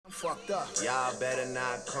fucked up. Y'all better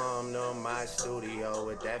not come to my studio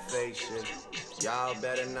with that fake shit. Y'all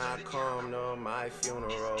better not come to my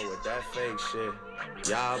funeral with that fake shit.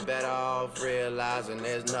 Y'all better off realizing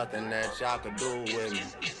there's nothing that y'all could do with me.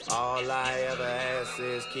 All I ever ask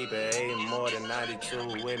is keep it 8 more than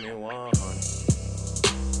 92 with me 100.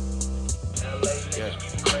 Yeah,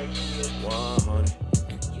 100.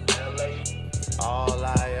 All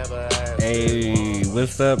I ever ask. Hey,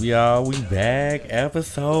 what's up, y'all? We back,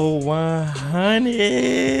 episode 100.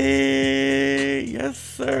 Yes,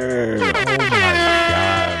 sir. Oh my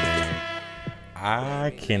God, man. I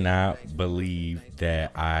cannot believe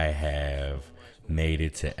that I have made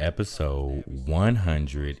it to episode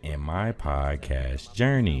 100 in my podcast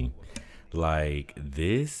journey. Like,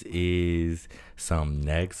 this is some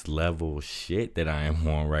next level shit that I am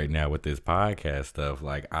on right now with this podcast stuff.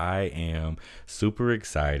 Like, I am super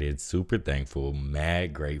excited, super thankful,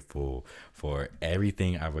 mad grateful for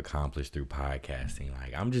everything I've accomplished through podcasting.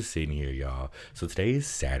 Like, I'm just sitting here, y'all. So today is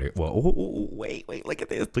Saturday. Well, wait, look at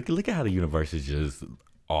this. Look at how the universe is just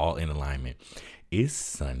all in alignment. It's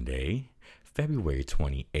Sunday, February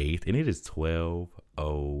 28th, and it is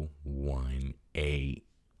 12:01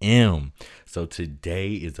 a.m. So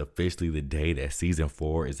today is officially the day that season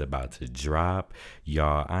 4 is about to drop.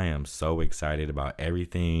 Y'all, I am so excited about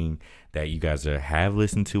everything that you guys have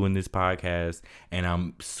listened to in this podcast, and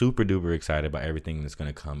I'm super duper excited about everything that's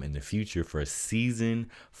going to come in the future for season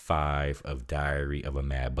 5 of Diary of a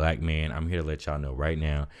Mad Black Man. I'm here to let y'all know right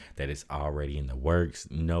now that it's already in the works.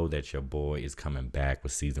 Know that your boy is coming back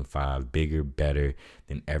with season 5, bigger, better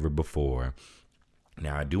than ever before.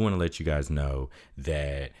 Now, I do want to let you guys know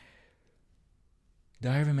that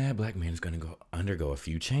Diary of a Mad Black Man is going to undergo a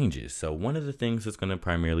few changes. So one of the things that's going to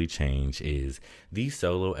primarily change is these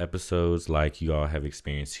solo episodes like you all have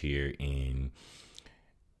experienced here in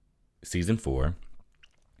season 4.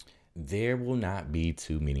 There will not be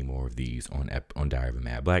too many more of these on Diary of a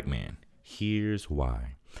Mad Black Man. Here's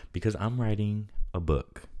why. Because I'm writing a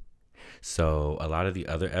book. So a lot of the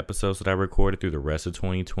other episodes that I recorded through the rest of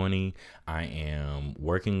 2020, I am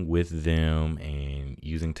working with them and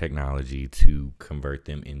using technology to convert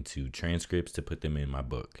them into transcripts to put them in my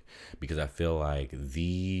book. Because I feel like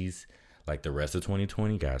these, like the rest of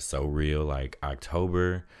 2020 got so real. Like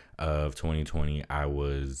October of 2020, I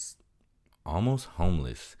was almost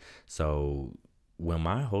homeless. So when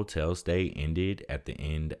my hotel stay ended at the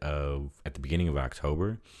beginning of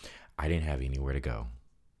October, I didn't have anywhere to go.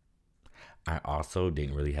 I also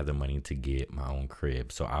didn't really have the money to get my own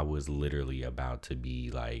crib. So I was literally about to be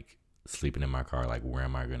like sleeping in my car. Like, where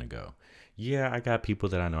am I going to go? Yeah, I got people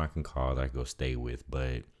that I know I can call that I can go stay with.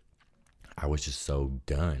 But I was just so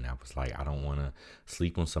done. I was like, I don't want to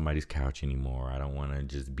sleep on somebody's couch anymore. I don't want to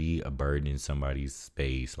just be a burden in somebody's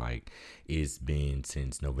space. Like, it's been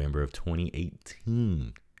since November of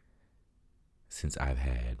 2018 since I've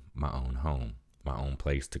had my own home, my own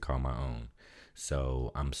place to call my own.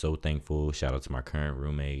 So I'm so thankful. Shout out to my current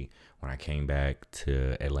roommate. When I came back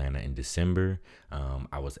to Atlanta in December,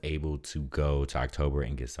 I was able to go to October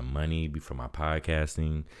and get some money for my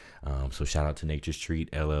podcasting. So shout out to Nature's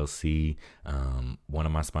Treat LLC, one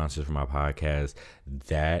of my sponsors for my podcast.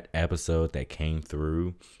 That episode that came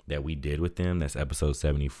through that we did with them, that's episode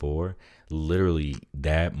 74. Literally,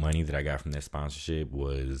 that money that I got from that sponsorship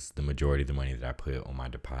was the majority of the money that I put on my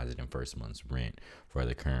deposit and first month's rent for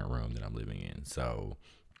the current room that I'm living in. So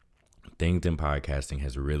things in podcasting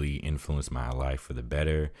has really influenced my life for the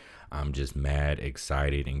better. I'm just mad,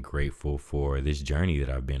 excited, and grateful for this journey that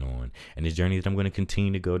I've been on. And this journey that I'm going to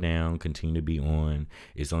continue to go down, continue to be on.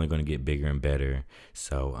 It's only going to get bigger and better.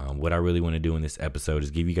 So what I really want to do in this episode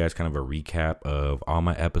is give you guys kind of a recap of all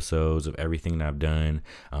my episodes, of everything that I've done.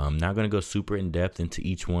 I'm not going to go super in depth into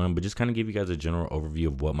each one, but just kind of give you guys a general overview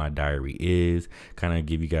of what my diary is. Kind of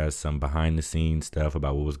give you guys some behind the scenes stuff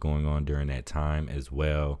about what was going on during that time as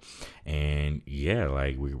well. And yeah,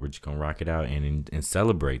 like we're just going to rock it out and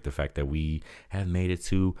celebrate the fact that we have made it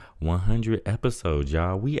to 100 episodes,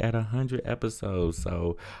 y'all. We at 100 episodes.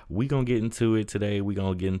 So we gonna get into it today. We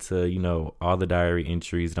gonna get into, all the diary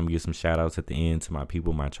entries. And I'm gonna give some shout outs at the end to my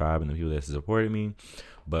people, my tribe, and the people that supported me.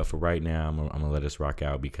 But for right now, I'm gonna let us rock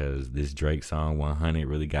out because this Drake song 100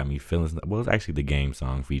 really got me feeling. Well, it's actually the Game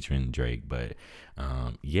song featuring Drake, but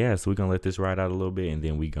yeah. So we're gonna let this ride out a little bit, and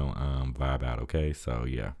then we gonna vibe out. Okay, so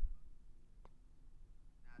yeah.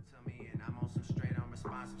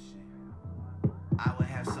 I would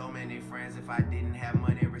have so many friends if I didn't have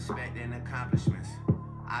money, respect, and accomplishments.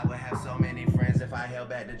 I would have so many friends if I held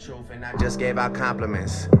back the truth and I just gave out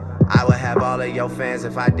compliments. I would have all of your fans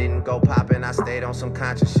if I didn't go poppin', I stayed on some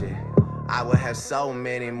conscious shit. I would have so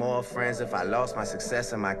many more friends if I lost my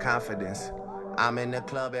success and my confidence. I'm in the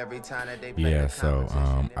club every time that they play. Yeah, so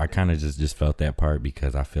I kind of just felt that part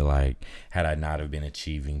because I feel like had I not have been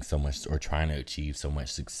achieving so much or trying to achieve so much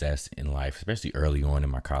success in life, especially early on in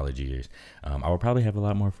my college years, I would probably have a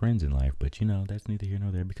lot more friends in life. But, you know, that's neither here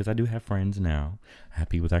nor there because I do have friends now. I have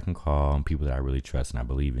people that I can call and people that I really trust and I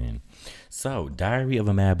believe in. So, Diary of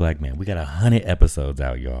a Mad Black Man. We got 100 episodes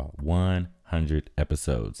out, y'all. 100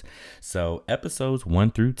 episodes. So, episodes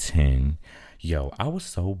 1 through 10, yo, I was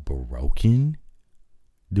so broken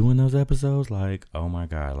doing those episodes. Like, oh my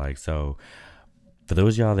God. Like, so for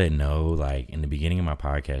those of y'all that know, like in the beginning of my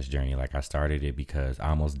podcast journey, like I started it because I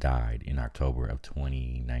almost died in October of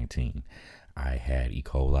 2019. I had E.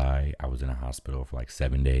 coli. I was in a hospital for like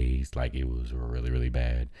 7 days. Like it was really, really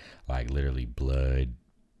bad. Like literally blood,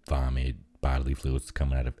 vomit, bodily fluids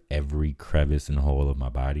coming out of every crevice and hole of my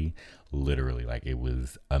body. Literally, like it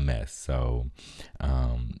was a mess. So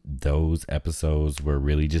those episodes were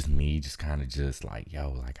really just me just kind of just like,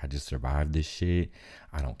 yo, like I just survived this shit.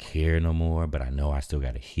 I don't care no more, but I know I still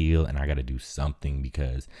got to heal and I got to do something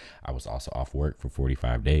because I was also off work for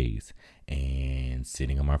 45 days and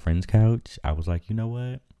sitting on my friend's couch. I was like, you know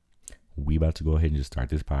what? We about to go ahead and just start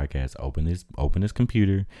this podcast, open this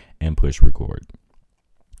computer and push record.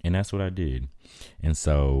 And that's what I did. And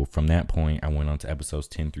so from that point, I went on to episodes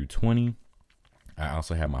 10 through 20. I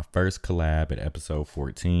also had my first collab at episode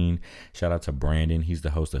 14. Shout out to Brandon. He's the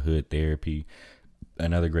host of Hood Therapy,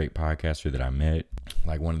 another great podcaster that I met.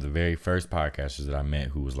 Like one of the very first podcasters that I met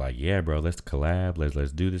who was like, yeah, bro, let's collab.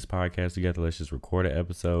 Let's do this podcast together. Let's just record an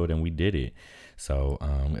episode. And we did it. So,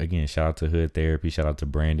 again, shout out to Hood Therapy. Shout out to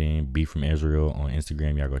Brandon B from Israel on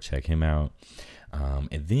Instagram. Y'all go check him out.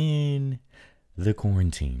 And then the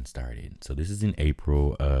quarantine started. So this is in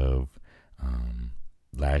April of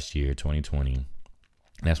last year, 2020. And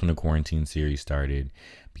that's when the quarantine series started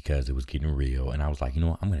because it was getting real. And I was like, you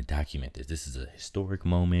know what? I'm going to document this. This is a historic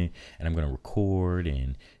moment. And I'm going to record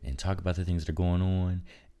and talk about the things that are going on.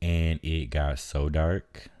 And it got so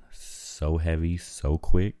dark, so heavy, so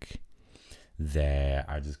quick that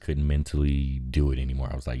I just couldn't mentally do it anymore.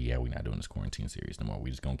 I was like, yeah, we're not doing this quarantine series no more. We're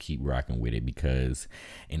just going to keep rocking with it because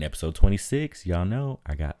in episode 26, y'all know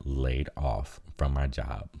I got laid off from my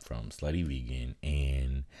job from Slutty Vegan.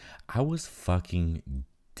 And I was fucking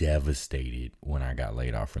devastated when I got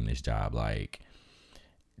laid off from this job. Like,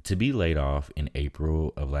 to be laid off in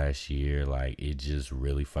April of last year, like, it just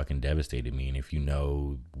really fucking devastated me. And if you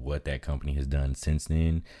know what that company has done since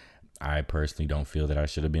then, I personally don't feel that I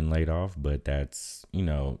should have been laid off, but that's, you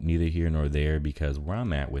know, neither here nor there because where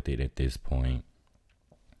I'm at with it at this point,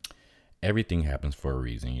 everything happens for a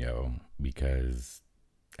reason, yo, because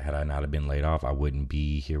had I not have been laid off, I wouldn't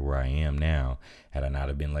be here where I am now. Had I not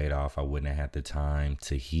have been laid off, I wouldn't have had the time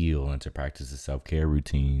to heal and to practice the self-care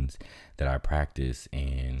routines that I practice.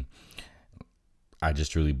 And I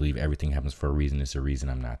just truly believe everything happens for a reason. It's a reason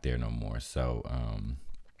I'm not there no more. So,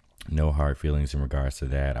 no hard feelings in regards to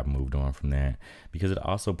that. I've moved on from that because it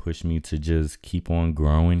also pushed me to just keep on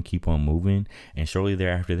growing, keep on moving. And shortly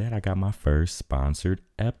thereafter that, I got my first sponsored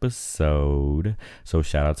episode. So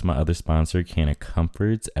shout out to my other sponsor, Canna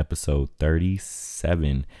Comforts. Episode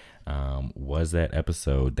 37 was that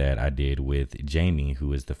episode that I did with Jamie,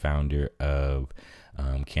 who is the founder of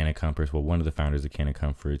Canna Comforts. Well, one of the founders of Canna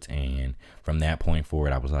Comforts. And from that point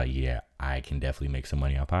forward, I was like, yeah, I can definitely make some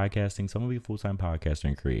money on podcasting. So I'm gonna be a full-time podcaster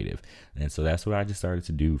and creative. And so that's what I just started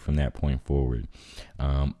to do from that point forward.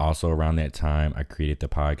 Also around that time, I created the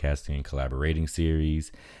podcasting and collaborating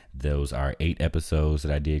series. Those are 8 episodes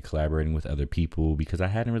that I did collaborating with other people because I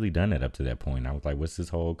hadn't really done that up to that point. I was like, what's this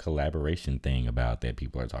whole collaboration thing about that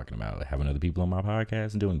people are talking about? Like having other people on my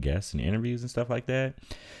podcast and doing guests and interviews and stuff like that.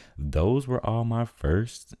 Those were all my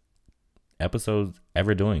first episodes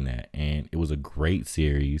ever doing that. And it was a great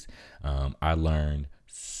series. I learned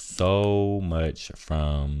so much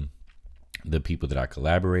from the people that I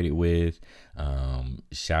collaborated with.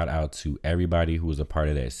 Shout out to everybody who was a part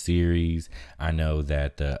of that series. I know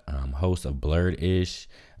that the host of Blurred-ish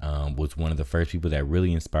was one of the first people that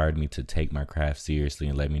really inspired me to take my craft seriously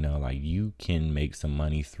and let me know, like, you can make some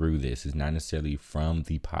money through this. It's not necessarily from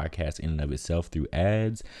the podcast in and of itself through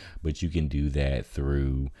ads, but you can do that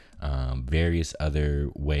through various other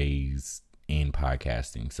ways in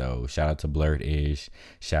podcasting. So shout out to Blurred-ish.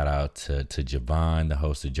 Shout out to Javon, the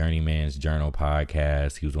host of Journeyman's Journal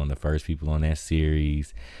podcast. He was one of the first people on that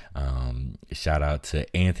series. Shout out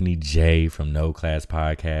to Anthony J from No Class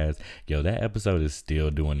Podcast. Yo, that episode is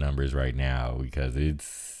still doing numbers right now because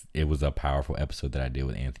it's it was a powerful episode that I did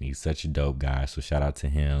with Anthony. He's such a dope guy. So shout out to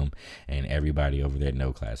him and everybody over there at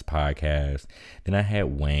No Class Podcast. Then I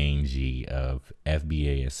had Wayne G of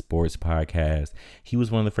FBA Sports Podcast. He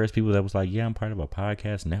was one of the first people that was like, yeah, I'm part of a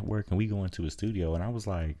podcast network and we go into a studio. And I was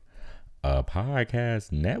like, a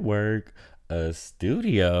podcast network, a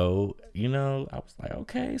studio, I was like,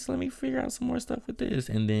 okay, so let me figure out some more stuff with this.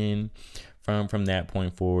 And then from that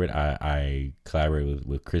point forward, I collaborated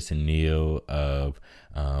with Chris and Neil of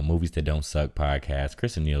Movies That Don't Suck podcast.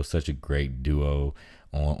 Chris and Neil, such a great duo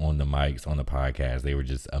on the mics, on the podcast. They were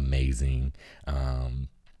just amazing.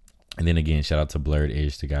 And then again, shout out to Blurred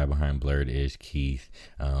Ish, the guy behind Blurred Ish, Keith.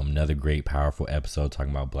 Another great, powerful episode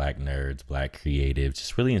talking about Black nerds, Black creatives.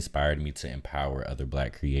 Just really inspired me to empower other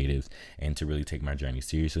Black creatives and to really take my journey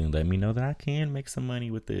seriously and let me know that I can make some money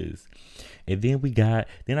with this. And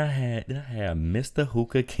then I had Mr.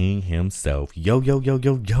 Hookah King himself. Yo,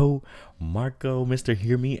 Marco, Mr.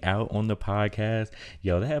 Hear Me Out on the podcast.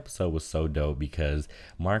 Yo, that episode was so dope because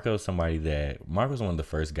Marco's one of the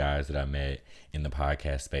first guys that I met in the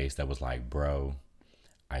podcast space that was like, bro,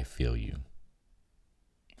 I feel you.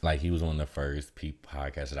 Like, he was one of the first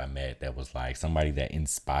podcasts that I met that was like somebody that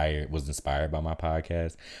was inspired by my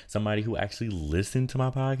podcast. Somebody who actually listened to my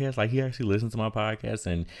podcast. Like, he actually listened to my podcast,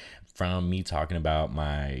 and from me talking about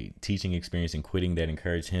my teaching experience and quitting, that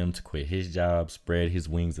encouraged him to quit his job, spread his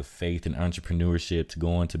wings of faith and entrepreneurship to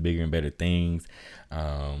go on to bigger and better things.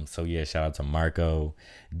 So yeah, shout out to Marco.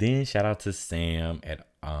 Then shout out to Sam at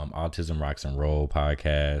Autism Rocks and Roll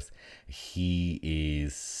podcast. He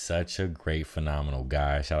is such a great, phenomenal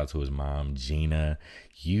guy. Shout out to his mom, Gina.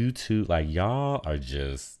 You two, like, y'all are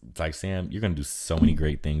just like, Sam, you're gonna do so many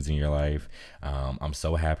great things in your life. I'm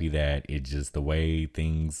so happy that it just, the way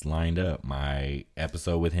things lined up. My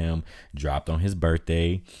episode with him dropped on his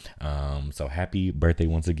birthday. So happy birthday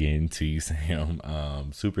once again to you, Sam.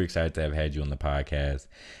 Super excited to have had you on the podcast.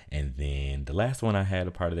 And then the last one I had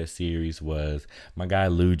a part of that series was my guy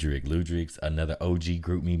Ludrick. Ludrick's another OG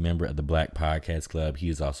GroupMe member of the Black Podcast Club. He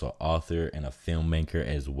is also an author and a filmmaker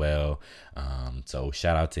as well. So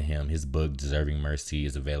shout out to him. His book Deserving Mercy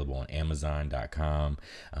is available on Amazon.com.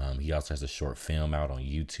 He also has a short film out on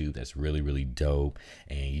YouTube that's really, really dope,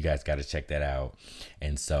 and you guys got to check that out.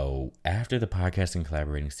 And so after the podcasting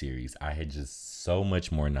collaborating series, I had just so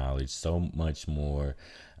much more knowledge, so much more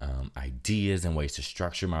ideas and ways to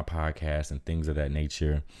structure my podcast and things of that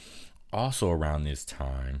nature. Also around this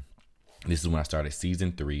time, this is when I started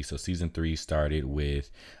season 3. So season 3 started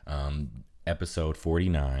with episode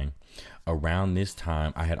 49. Around this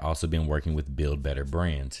time, I had also been working with Build Better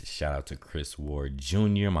Brands. Shout out to Chris Ward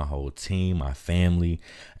Jr., my whole team, my family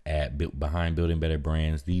behind Building Better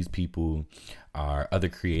Brands. These people are other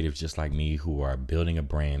creatives just like me who are building a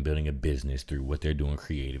brand, building a business through what they're doing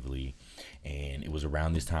creatively. And it was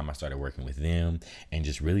around this time I started working with them and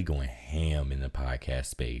just really going ham in the podcast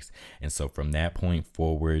space. And so from that point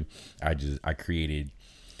forward, I created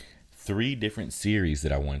 3 different series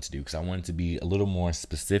that I wanted to do because I wanted to be a little more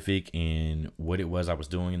specific in what it was I was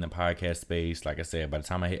doing in the podcast space. Like I said, by the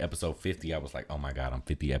time I hit episode 50, I was like, oh my God, I'm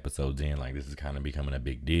 50 episodes in. Like, this is kind of becoming a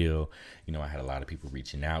big deal. I had a lot of people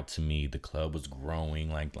reaching out to me. The club was growing.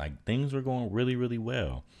 Like things were going really, really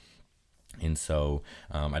well. And so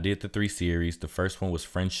I did the 3 series. The first one was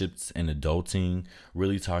Friendships and Adulting,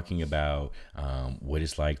 really talking about what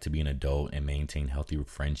it's like to be an adult and maintain healthy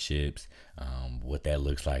friendships, what that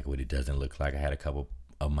looks like, what it doesn't look like. I had a couple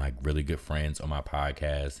of my really good friends on my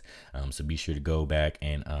podcast, so be sure to go back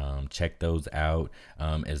and check those out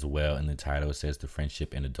as well. In the title, it says the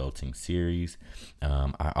Friendship and Adulting series.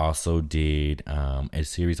 I also did a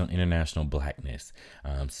series on international Blackness,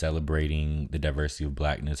 celebrating the diversity of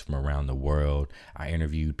Blackness from around the world. I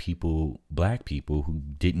interviewed Black people who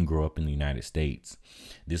didn't grow up in the United States.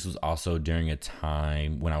 This was also during a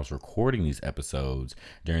time when I was recording these episodes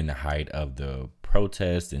during the height of the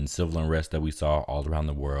protests and civil unrest that we saw all around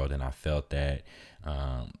the world. And I felt that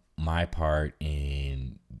my part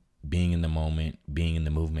in being in the moment, being in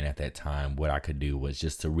the movement at that time, what I could do was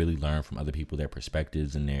just to really learn from other people, their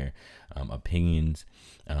perspectives and their opinions,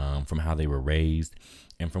 from how they were raised.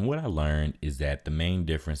 And from what I learned is that the main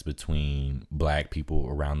difference between Black people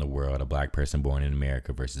around the world, a Black person born in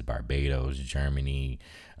America versus Barbados, Germany,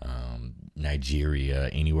 Nigeria,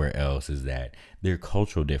 anywhere else, is that there are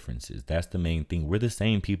cultural differences. That's the main thing. We're the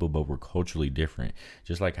same people, but we're culturally different.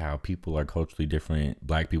 Just like how people are culturally different,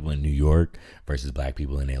 Black people in New York versus Black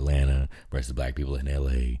people in Atlanta versus Black people in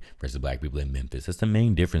LA versus Black people in Memphis. That's the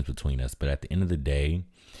main difference between us. But at the end of the day,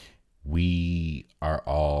 we are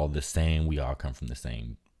all the same. We all come from the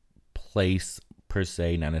same place, per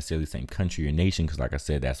se, not necessarily the same country or nation, because like I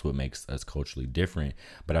said, that's what makes us culturally different.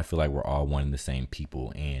 But I feel like we're all one and the same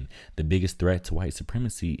people, and the biggest threat to white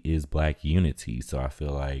supremacy is Black unity. So I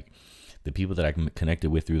feel like the people that I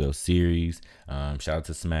connected with through those series, shout out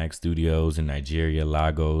to Smag Studios in Nigeria,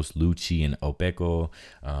 Lagos, Lucci and Opeko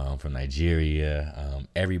from Nigeria,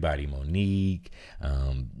 everybody, Monique,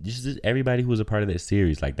 just everybody who was a part of that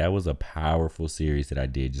series. Like, that was a powerful series that I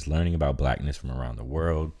did, just learning about Blackness from around the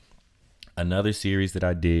world. Another series that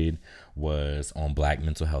I did was on Black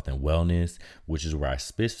mental health and wellness, which is where I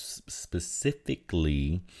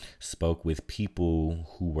specifically spoke with people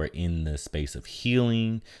who were in the space of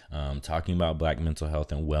healing, talking about Black mental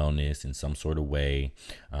health and wellness in some sort of way.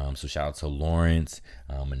 So shout out to Lawrence,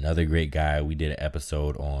 another great guy. We did an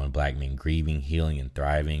episode on Black men grieving, healing, and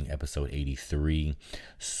thriving, episode 83.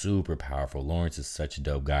 Super powerful. Lawrence is such a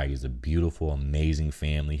dope guy. He's a beautiful, amazing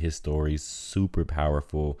family. His story is super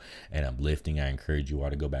powerful and uplifting. I encourage you all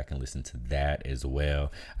to go back and listen to that as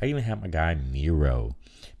well. I even have my guy Miro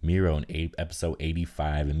in episode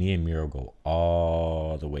 85, and me and Miro go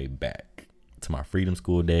all the way back to my Freedom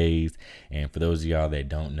School days. And for those of y'all that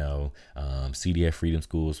don't know, CDF Freedom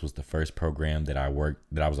Schools was the first program that I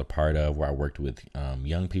was a part of, where I worked with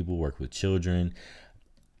young people, worked with children.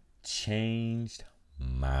 Changed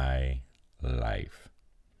my life.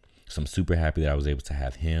 So I'm super happy that I was able to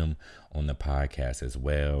have him on the podcast as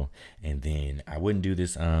well. And then I wouldn't do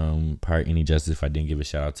this part any justice if I didn't give a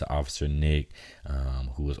shout out to Officer Nick,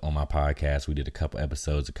 who was on my podcast. We did a couple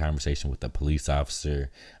episodes of conversation with a police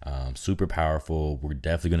officer. Super powerful. We're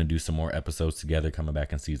definitely going to do some more episodes together coming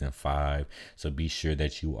back in season 5. So be sure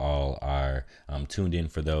that you all are tuned in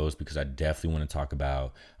for those, because I definitely want to talk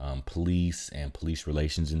about police and police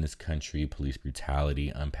relations in this country, police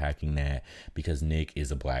brutality, unpacking that, because Nick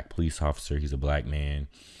is a Black police officer. He's a Black man.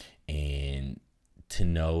 And to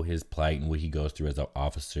know his plight and what he goes through as an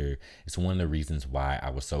officer, it's one of the reasons why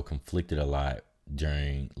I was so conflicted a lot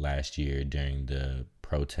during last year, during the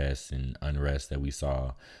protests and unrest that we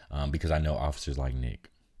saw, because I know officers like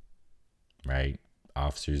Nick, right?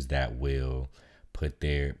 Officers that will put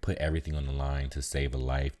everything on the line to save a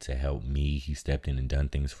life, to help me. He stepped in and done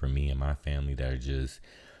things for me and my family that are just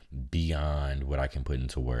beyond what I can put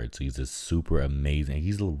into words. So he's a super amazing.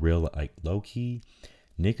 He's a real, like, low key.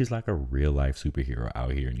 Nick is like a real life superhero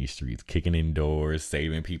out here in these streets, kicking in doors,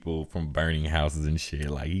 saving people from burning houses and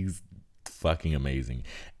shit. Like, he's fucking amazing.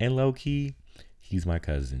 And low key, he's my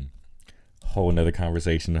cousin. Whole nother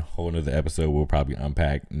conversation, a whole nother episode we'll probably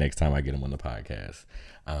unpack next time I get him on the podcast.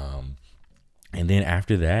 And then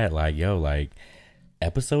after that,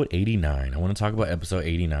 episode 89. I want to talk about episode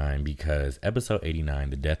 89 because episode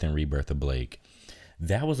 89, the death and rebirth of Blake,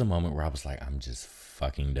 that was a moment where I was like, I'm just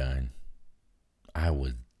fucking done. I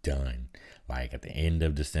was done. Like, at the end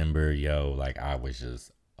of December, I was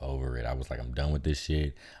just over it. I was like, I'm done with this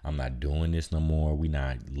shit. I'm not doing this no more. We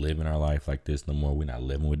not living our life like this no more. We're not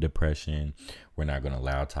living with depression. We're not going to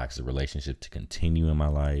allow toxic relationships to continue in my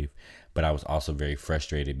life. But I was also very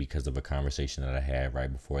frustrated because of a conversation that I had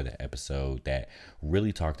right before the episode that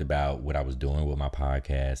really talked about what I was doing with my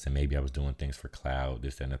podcast, and maybe I was doing things for clout,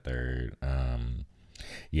 this and the third.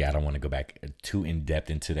 I don't want to go back too in depth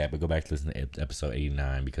into that, but go back to listen to episode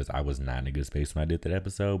 89, because I was not in a good space when I did that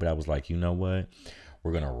episode. But I was like, you know what?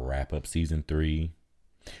 We're going to wrap up season 3,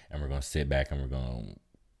 and we're going to sit back and we're going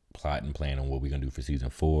to plot and plan on what we're going to do for season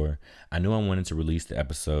 4. I knew I wanted to release the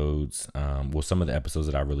episodes, some of the episodes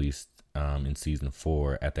that I released in season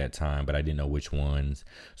 4 at that time, but I didn't know which ones.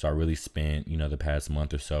 So I really spent, the past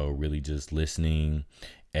month or so really just listening,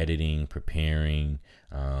 editing, preparing,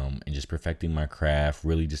 and just perfecting my craft,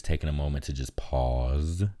 really just taking a moment to just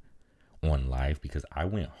pause on life, because I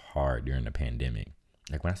went hard during the pandemic.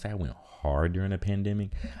 Like, when I say I went hard during the pandemic,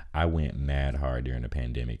 I went mad hard during the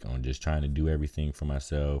pandemic on just trying to do everything for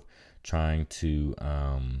myself, trying to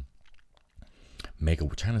trying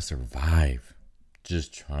to survive,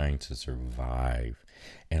 just trying to survive.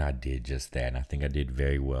 And I did just that. And I think I did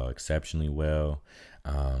very well, exceptionally well.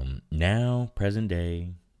 Now, present day,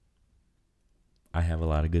 I have a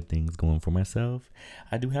lot of good things going for myself.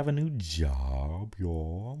 I do have a new job,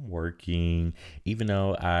 y'all. I'm working. Even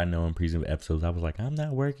though I know in previous episodes, I was like, I'm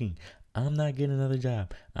not working. I'm not getting another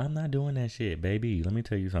job. I'm not doing that shit, baby. Let me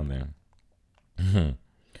tell you something.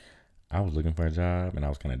 I was looking for a job, and I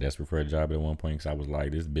was kind of desperate for a job at one point, because I was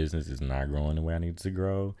like, this business is not growing the way I need it to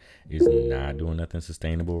grow. It's not doing nothing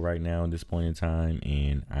sustainable right now at this point in time,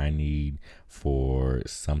 and I need for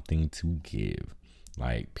something to give.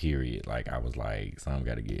 Like, period. Like, I was like, something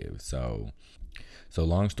got to give. So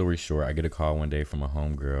long story short, I get a call one day from a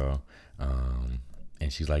homegirl,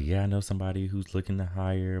 And she's like, yeah, I know somebody who's looking to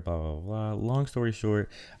hire, blah, blah, blah. Long story short,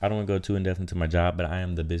 I don't want to go too in depth into my job, but I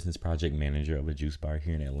am the business project manager of a juice bar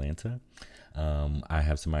here in Atlanta. I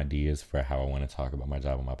have some ideas for how I want to talk about my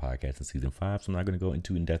job on my podcast in season 5. So I'm not going to go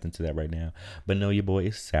into in depth into that right now. But no, your boy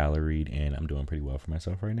is salaried and I'm doing pretty well for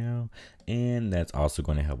myself right now. And that's also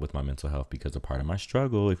going to help with my mental health because a part of my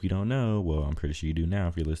struggle, if you don't know, well, I'm pretty sure you do now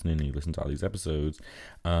if you're listening and you listen to all these episodes.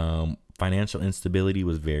 Financial instability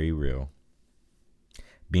was very real.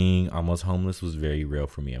 Being almost homeless was very real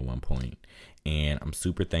for me at one point. And I'm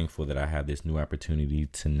super thankful that I have this new opportunity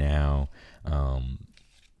to now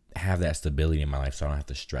have that stability in my life so I don't have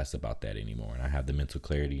to stress about that anymore. And I have the mental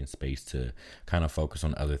clarity and space to kind of focus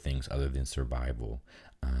on other things other than survival.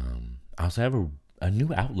 I also have a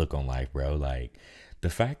new outlook on life, bro. Like the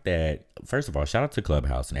fact that, first of all, shout out to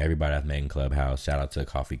Clubhouse and everybody I've met in Clubhouse. Shout out to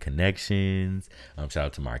Coffee Connections. Shout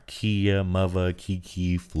out to Markia, Mother,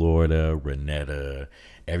 Kiki, Florida, Renetta,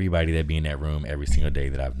 everybody that be in that room every single day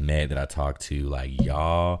that I've met, that I talk to. Like,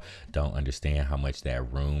 y'all don't understand how much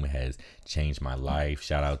that room has changed my life.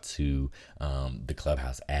 Shout out to the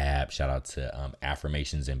Clubhouse app. Shout out to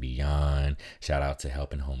Affirmations and Beyond. Shout out to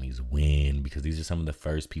Helping Homies Win, because these are some of the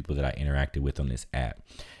first people that I interacted with on this app.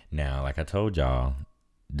 Now, like I told y'all,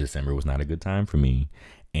 December was not a good time for me.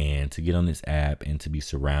 And to get on this app and to be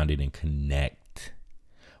surrounded and connect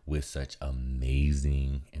with such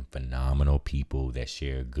amazing and phenomenal people that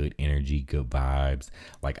share good energy, good vibes,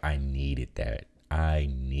 like I needed that.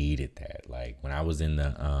 Like when I was in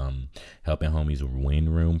the Helping Homies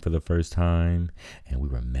Win room for the first time and we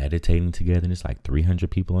were meditating together, and it's like 300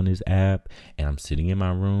 people on this app, and I'm sitting in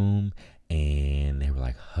my room and they were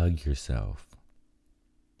like, hug yourself.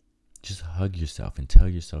 Just hug yourself and tell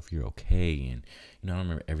yourself you're okay. And, you know, I don't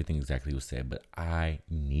remember everything exactly was said, but I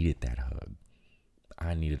needed that hug.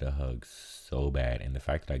 I needed a hug so bad. And the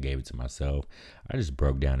fact that I gave it to myself, I just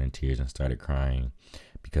broke down in tears and started crying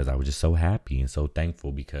because I was just so happy and so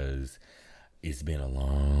thankful, because it's been a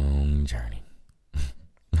long journey.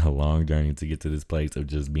 A long journey to get to this place of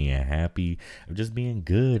just being happy, of just being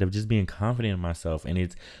good, of just being confident in myself. And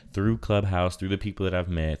it's through Clubhouse, through the people that I've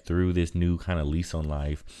met, through this new kind of lease on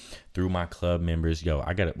life, through my club members. Yo,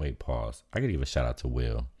 I gotta give a shout out to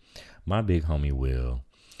Will, my big homie Will.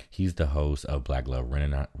 He's the host of Black Love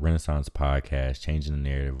Renaissance podcast, changing the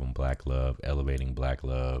narrative on Black love, elevating Black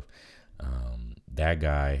love. That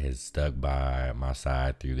guy has stuck by my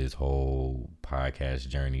side through this whole podcast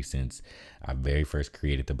journey since I very first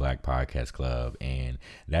created the Black Podcast Club. And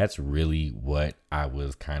that's really what I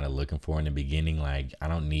was kind of looking for in the beginning. Like, I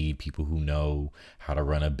don't need people who know how to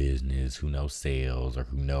run a business, who know sales, or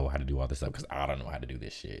who know how to do all this stuff, because I don't know how to do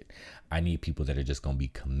this shit. I need people that are just going to be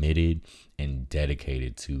committed and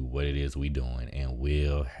dedicated to what it is we doing. And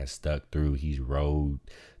Will has stuck through. He's rode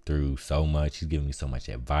through so much. He's giving me so much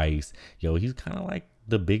advice. Yo, he's kind of like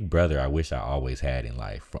the big brother I wish I always had in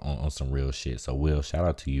life on some real shit. So Will, shout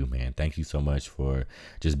out to you, man. Thank you so much for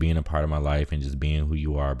just being a part of my life and just being who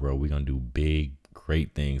you are, bro. We're going to do big,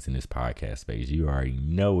 great things in this podcast space. You already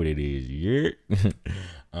know what it is. Yeah.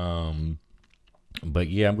 But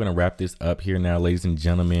yeah, I'm going to wrap this up here now, ladies and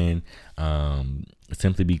gentlemen,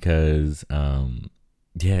 simply because,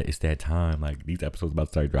 yeah, it's that time. Like, these episodes about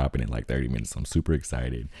to start dropping in like 30 minutes. So I'm super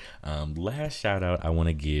excited. Last shout out I want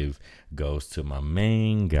to give goes to my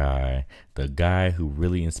main guy, the guy who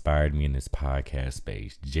really inspired me in this podcast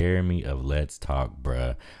space, Jeremy of Let's Talk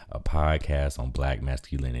Bruh, a podcast on Black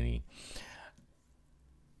masculinity.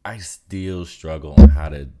 I still struggle on how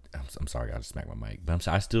to, I'm sorry, I just smacked my mic, but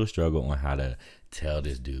I still struggle on how to tell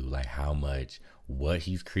this dude like how much what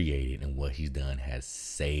he's created and what he's done has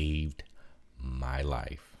saved my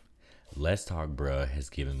life. Let's Talk Bruh has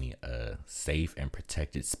given me a safe and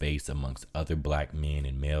protected space amongst other Black men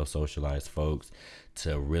and male socialized folks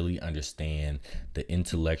to really understand the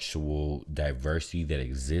intellectual diversity that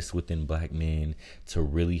exists within Black men, to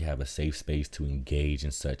really have a safe space to engage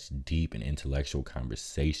in such deep and intellectual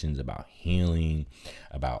conversations about healing,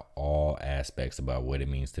 about all aspects about what it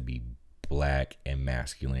means to be Black and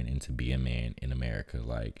masculine and to be a man in America.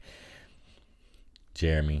 Like,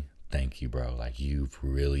 Jeremy, thank you, bro. Like, you've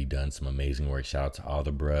really done some amazing work. Shout out to all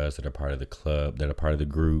the bruhs that are part of the club, that are part of the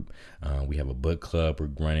group. We have a book club we're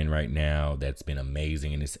running right now that's been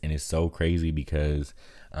amazing, and it's so crazy because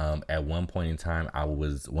at one point in time,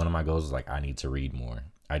 one of my goals was like, I need to read more.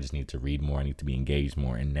 I just need to read more. I need to be engaged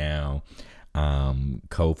more. And now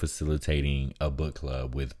co-facilitating a book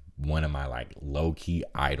club with one of my like low-key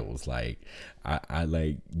idols. Like, I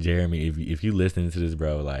like Jeremy. If you listen to this,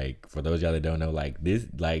 bro, like, for those of y'all that don't know, like, this,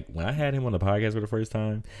 like, when I had him on the podcast for the first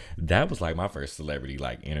time, that was like my first celebrity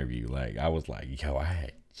like interview. Like, I was like, yo, I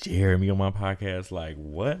had Jeremy on my podcast. Like,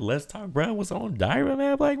 what? Let's talk, bro. What's on Diary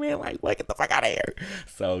Man Black Man? Like, get the fuck out of here.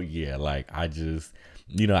 So yeah, like I just,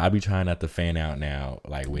 I be trying not to fan out now,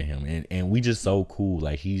 like with him, and we just so cool.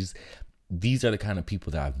 Like these are the kind of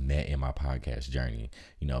people that I've met in my podcast journey.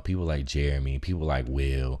 People like Jeremy, people like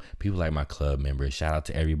Will, people like my club members. Shout out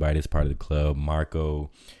to everybody that's part of the club. Marco,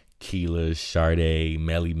 Keela, Sade,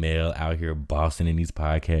 Melly Mel out here bossing in these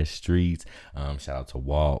podcast streets. Shout out to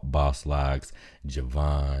Walt, Boss Locks,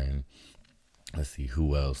 Javon. Let's see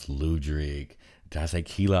who else. Ludrick. Did I say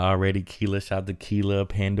Keela already? Keela, shout out to Keela,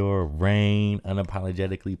 Pandora Rain,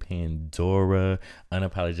 Unapologetically Pandora,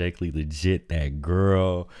 Unapologetically Legit, that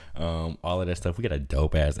girl, all of that stuff. We got a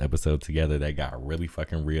dope ass episode together that got really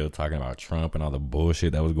fucking real, talking about Trump and all the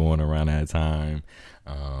bullshit that was going around that time.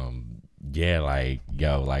 Yeah, like,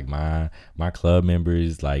 yo, like my club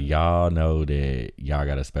members, like, y'all know that y'all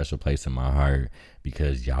got a special place in my heart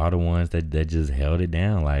because y'all the ones that just held it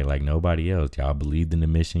down like nobody else. Y'all believed in the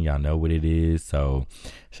mission. Y'all know what it is. So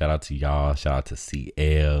shout out to y'all. Shout out to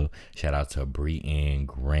CL. Shout out to Brianne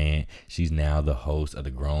Grant. She's now the host of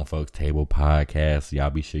the Grown Folks Table podcast. So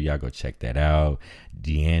y'all be sure y'all go check that out.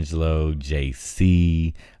 D'Angelo,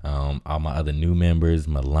 JC, all my other new members,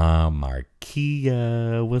 Milan,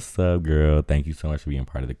 Markia. What's up, girl? Thank you so much for being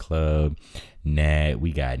part of the club. Nat,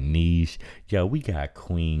 we got Niche. Yo, we got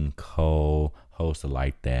Queen Cole, host of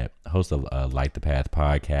Light the Path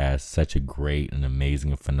podcast. Such a great and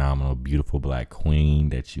amazing and phenomenal, beautiful black queen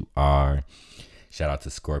that you are. Shout out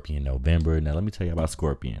to Scorpion November. Now, let me tell you about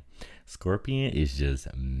Scorpion. Scorpion is just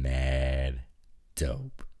mad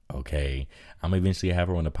dope. Okay, I'm eventually have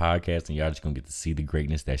her on the podcast, and y'all just gonna get to see the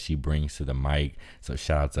greatness that she brings to the mic. So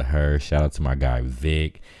shout out to her. Shout out to my guy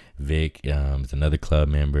Vic. Vic is another club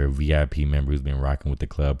member, VIP member who's been rocking with the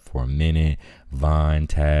club for a minute. Vaughn,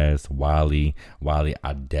 Taz, Wally,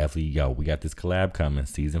 I definitely, we got this collab coming,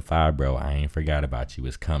 season 5, bro. I ain't forgot about you.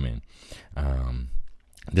 It's coming.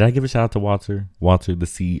 Did I give a shout out to Walter? Walter, the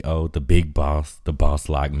CEO, the big boss, the boss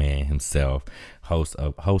lock man himself, host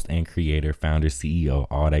and creator, founder, CEO,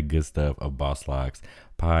 all that good stuff of Boss Locks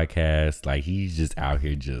podcast. Like, he's just out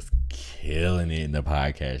here just killing it in the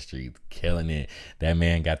podcast streets, killing it. That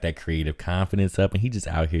man got that creative confidence up, and he just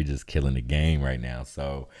out here just killing the game right now.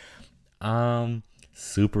 So I'm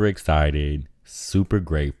super excited, super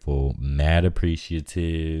grateful, mad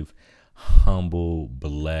appreciative, humble,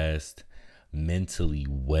 blessed, mentally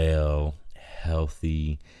well,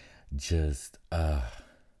 healthy, just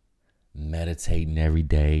meditating every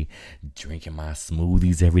day, drinking my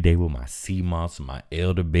smoothies every day with my sea moss and my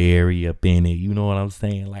elderberry up in it. You know what I'm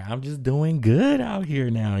saying? Like, I'm just doing good out here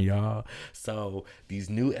now, y'all. So these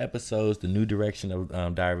new episodes, the new direction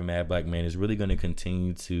of Diary of a Mad Black Man is really going to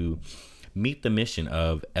continue to meet the mission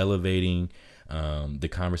of elevating the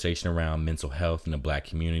conversation around mental health in the black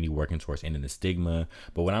community, working towards ending the stigma.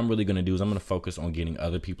 But what I'm really going to do is I'm going to focus on getting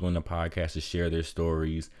other people in the podcast to share their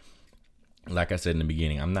stories. Like I said in the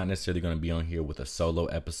beginning, I'm not necessarily going to be on here with a solo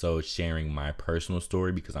episode sharing my personal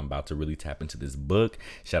story because I'm about to really tap into this book.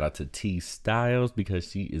 Shout out to T Styles because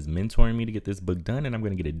she is mentoring me to get this book done, and I'm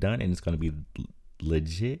going to get it done, and it's going to be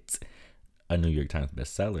legit a New York Times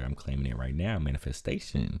bestseller. I'm claiming it right now.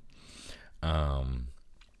 Manifestation.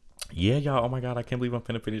 Yeah, y'all. Oh my God, I can't believe I'm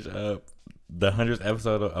finna finish up the 100th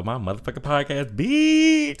episode of my motherfucking podcast,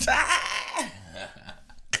 bitch.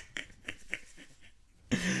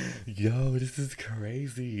 Yo, this is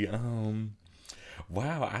crazy.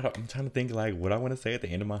 Wow. I'm trying to think like what I want to say at the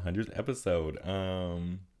end of my 100th episode.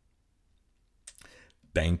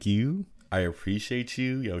 Thank you. I appreciate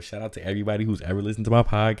you. Yo, shout out to everybody who's ever listened to my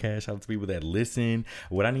podcast. Shout out to people that listen.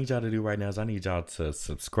 What I need y'all to do right now is I need y'all to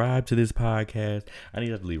subscribe to this podcast. I need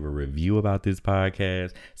y'all to leave a review about this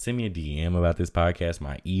podcast. Send me a DM about this podcast,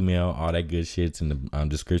 my email, all that good shit's in the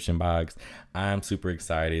description box. I'm super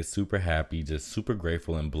excited, super happy, just super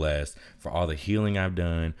grateful and blessed for all the healing I've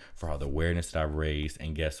done, for all the awareness that I've raised.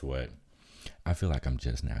 And guess what? I feel like I'm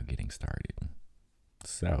just now getting started.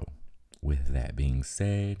 So with that being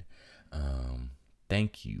said,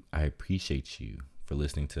 thank you. I appreciate you for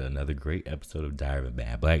listening to another great episode of Diary of a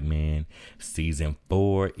Bad Black Man, season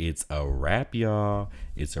 4. It's a wrap, y'all.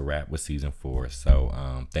 It's a wrap with season 4.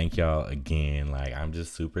 So thank y'all again. Like, I'm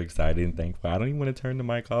just super excited and thankful. I don't even want to turn the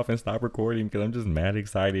mic off and stop recording because I'm just mad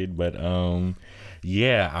excited. But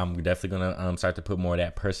yeah, I'm definitely gonna start to put more of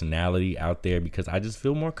that personality out there because I just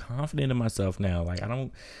feel more confident in myself now. Like,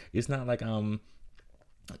 it's not like I'm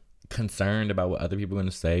concerned about what other people are going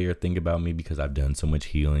to say or think about me because I've done so much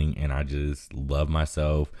healing, and I just love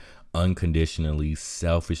myself unconditionally,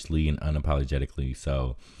 selfishly, and unapologetically.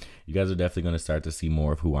 So you guys are definitely going to start to see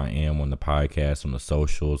more of who I am on the podcast, on the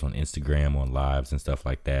socials, on Instagram, on lives and stuff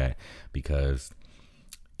like that, because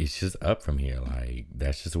it's just up from here. Like,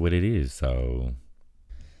 that's just what it is. So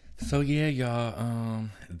yeah, y'all,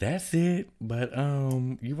 that's it. But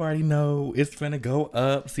you already know it's gonna go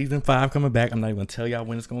up. Season 5 coming back. I'm not even gonna tell y'all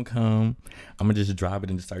when it's gonna come. I'm gonna just drop it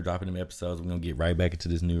and just start dropping them episodes. We're gonna get right back into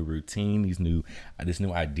this new routine, this new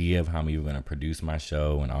idea of how we're gonna produce my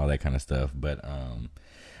show and all that kind of stuff. But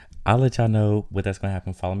I'll let y'all know what that's gonna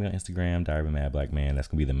happen. Follow me on Instagram, Diary of a Mad Black Man. That's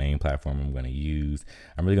gonna be the main platform I'm gonna use.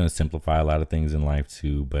 I'm really gonna simplify a lot of things in life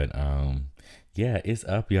too. But yeah, it's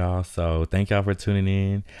up, y'all. So thank y'all for tuning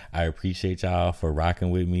in. I appreciate y'all for rocking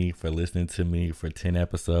with me, for listening to me for 10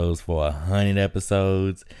 episodes, for 100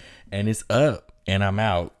 episodes. And it's up, and I'm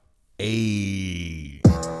out. Ayy.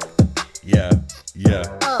 Yeah.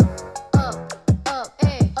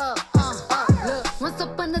 Look, once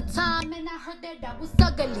upon a time, and I heard that I was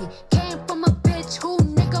ugly. Came from a bitch who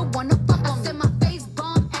nigga wanna fuck on me. I said my face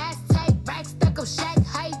bomb, ass tight, rack stack of shack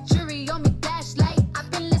height, jury on me, flashlight. I've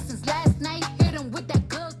been listening since last night. With that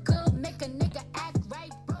good, make a nigga act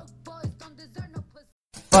right. Broke boys don't deserve no pussy.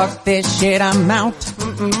 Fuck this shit, I'm out.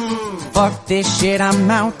 Fuck this shit, I'm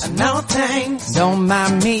out. No thanks. Don't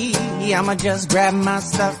mind me. I'ma just grab my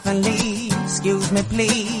stuff and leave. Excuse me,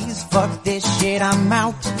 please. Fuck this shit, I'm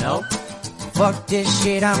out. Nope. Fuck this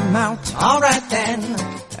shit, I'm out. Alright then.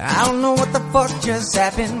 I don't know what the fuck just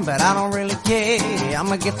happened, but I don't really care.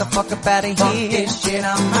 I'ma get the fuck up out of here. Fuck this shit,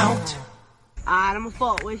 I'm out. Alright, I'ma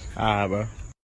fuck with you. Alright, bro.